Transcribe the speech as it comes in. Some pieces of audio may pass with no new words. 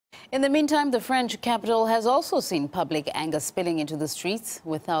In the meantime, the French capital has also seen public anger spilling into the streets,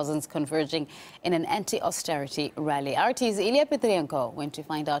 with thousands converging in an anti-austerity rally. RT's Ilya Petrenko went to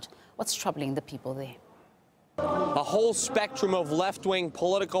find out what's troubling the people there. A whole spectrum of left-wing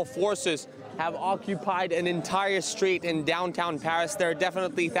political forces have occupied an entire street in downtown Paris. There are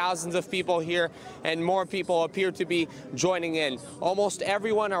definitely thousands of people here, and more people appear to be joining in. Almost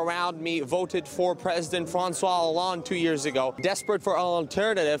everyone around me voted for President Francois Hollande 2 years ago, desperate for an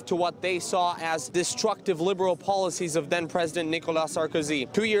alternative to what they saw as destructive liberal policies of then-President Nicolas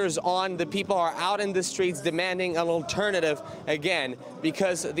Sarkozy. 2 years on, the people are out in the streets demanding an alternative again,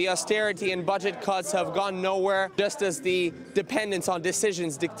 because the austerity and budget cuts have gone nowhere, just as the dependence on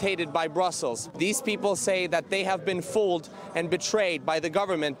decisions dictated by Brussels. These people say that they have been fooled and betrayed by the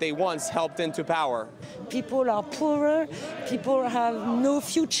government they once helped into power. People are poorer, people have no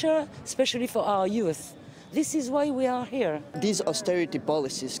future, especially for our youth. This is why we are here. These austerity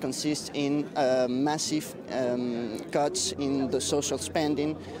policies consist in massive cuts in the social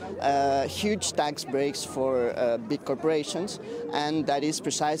spending, huge tax breaks for big corporations, and that is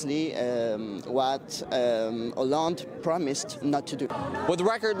precisely what Hollande promised not to do. With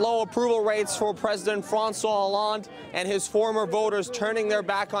record low approval rates for President Francois Hollande and his former voters turning their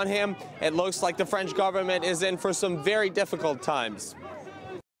back on him, it looks like the French government is in for some very difficult times.